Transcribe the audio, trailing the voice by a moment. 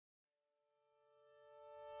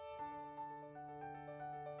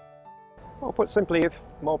Well, put simply, if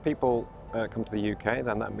more people come to the UK,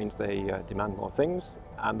 then that means they demand more things,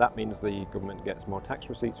 and that means the government gets more tax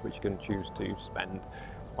receipts which can choose to spend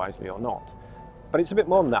wisely or not. But it's a bit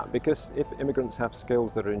more than that, because if immigrants have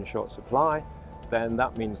skills that are in short supply, then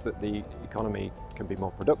that means that the economy can be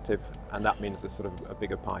more productive, and that means there's sort of a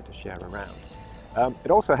bigger pie to share around. It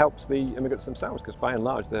also helps the immigrants themselves, because by and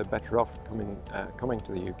large they're better off coming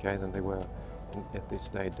to the UK than they were if they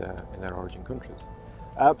stayed in their origin countries.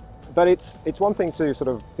 But it's one thing to sort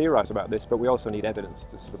of theorise about this, but we also need evidence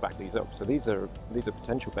to sort of back these up. So these are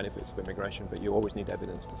potential benefits of immigration, but you always need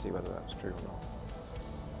evidence to see whether that's true or not.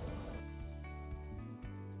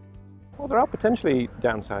 Well, there are potentially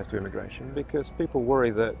downsides to immigration, because people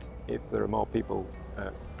worry that if there are more people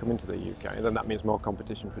coming to the UK, then that means more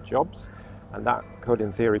competition for jobs, and that could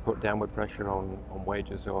in theory put downward pressure on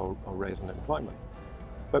wages or raise unemployment.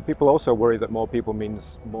 But people also worry that more people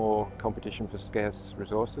means more competition for scarce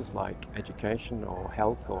resources like education or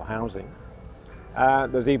health or housing.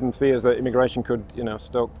 There's even fears that immigration could,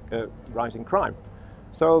 stoke rising crime.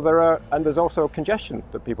 So there's also congestion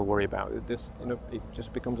that people worry about. It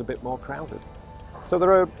just becomes a bit more crowded.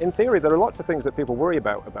 So in theory, there are lots of things that people worry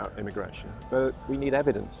about immigration, but we need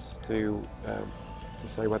evidence to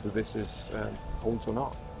say whether this holds or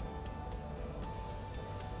not.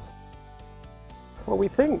 Well, we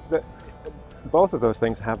think that both of those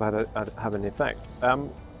things have an effect.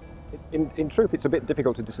 In truth, it's a bit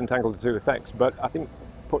difficult to disentangle the two effects, but I think,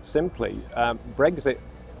 put simply, Brexit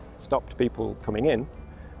stopped people coming in,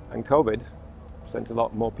 and COVID sent a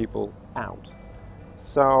lot more people out.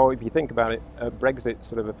 So if you think about it, Brexit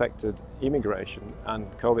sort of affected immigration, and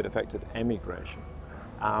COVID affected emigration.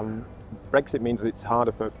 Brexit means that it's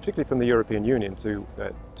harder, particularly from the European Union,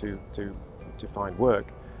 to find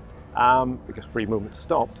work. Because free movement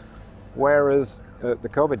stopped, whereas the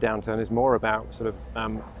COVID downturn is more about sort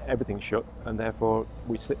of everything shut, and therefore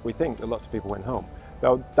we think that lots of people went home.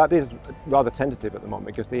 Though that is rather tentative at the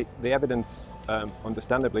moment, because the evidence,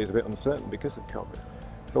 understandably, is a bit uncertain because of COVID.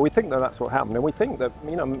 But we think that that's what happened, and we think that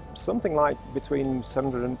something like between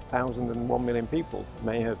 700,000 and 1 million people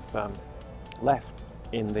may have left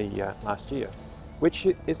in the last year, which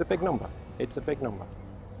is a big number. It's a big number.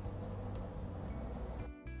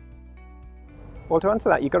 Well, to answer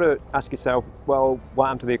that, you've got to ask yourself, well, what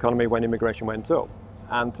happened to the economy when immigration went up?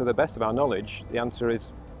 And to the best of our knowledge, the answer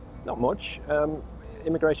is not much.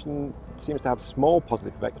 Immigration seems to have small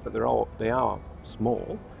positive effects, but they are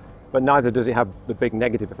small. But neither does it have the big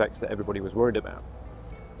negative effects that everybody was worried about.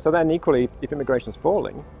 So then equally, if immigration's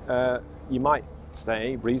falling, you might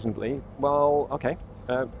say reasonably, well, okay,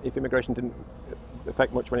 if immigration didn't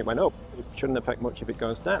affect much when it went up, it shouldn't affect much if it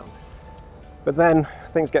goes down. But then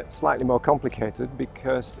things get slightly more complicated,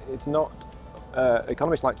 because it's not,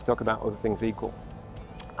 economists like to talk about other things equal,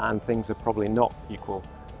 and things are probably not equal,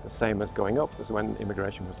 the same as going up as when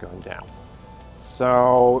immigration was going down.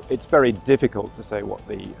 So it's very difficult to say what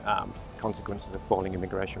the consequences of falling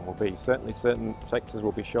immigration will be. Certainly certain sectors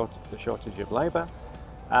will be the shortage of labour,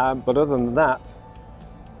 but other than that,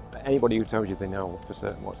 anybody who tells you they know for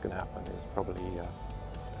certain what's going to happen is probably,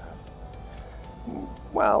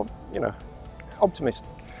 well, optimistic.